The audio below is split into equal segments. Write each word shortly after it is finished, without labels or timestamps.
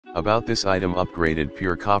About this item: upgraded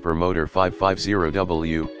pure copper motor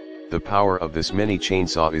 550W, the power of this mini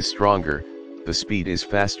chainsaw is stronger, the speed is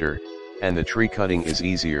faster, and the tree cutting is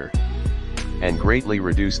easier. And greatly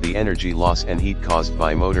reduce the energy loss and heat caused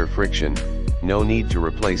by motor friction, no need to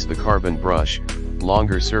replace the carbon brush,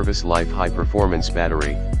 longer service life, high performance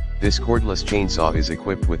battery. This cordless chainsaw is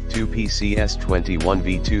equipped with two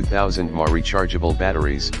PCS21V 2000 mAh rechargeable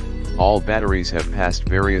batteries. All batteries have passed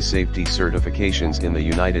various safety certifications in the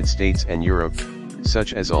United States and Europe,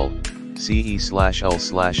 such as UL,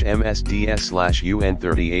 CE/L/MSDS/UN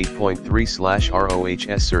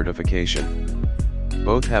 38.3/RoHS certification.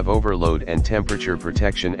 Both have overload and temperature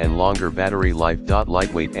protection and longer battery life.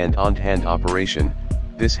 Lightweight and on-hand operation,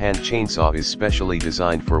 this hand chainsaw is specially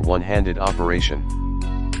designed for one-handed operation.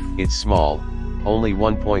 It's small, only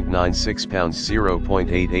 1.96 pounds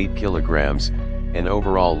 0.88 kilograms, an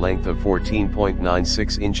overall length of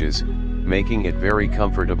 14.96 inches, making it very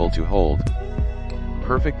comfortable to hold.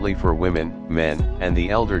 Perfectly for women, men, and the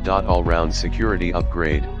elder. All-round security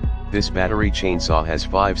upgrade, this battery chainsaw has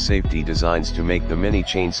 5 safety designs to make the mini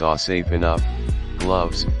chainsaw safe enough: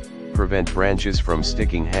 gloves, prevent branches from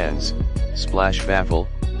sticking hands; splash baffle,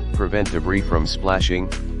 prevent debris from splashing;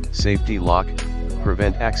 safety lock,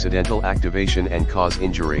 prevent accidental activation and cause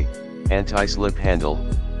injury; anti-slip handle,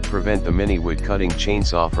 prevent the mini wood cutting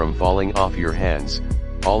chainsaw from falling off your hands;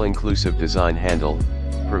 all-inclusive design handle,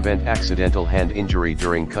 prevent accidental hand injury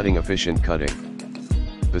during cutting; efficient cutting.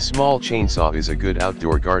 The small chainsaw is a good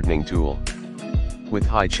outdoor gardening tool with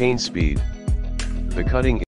high chain speed. The cutting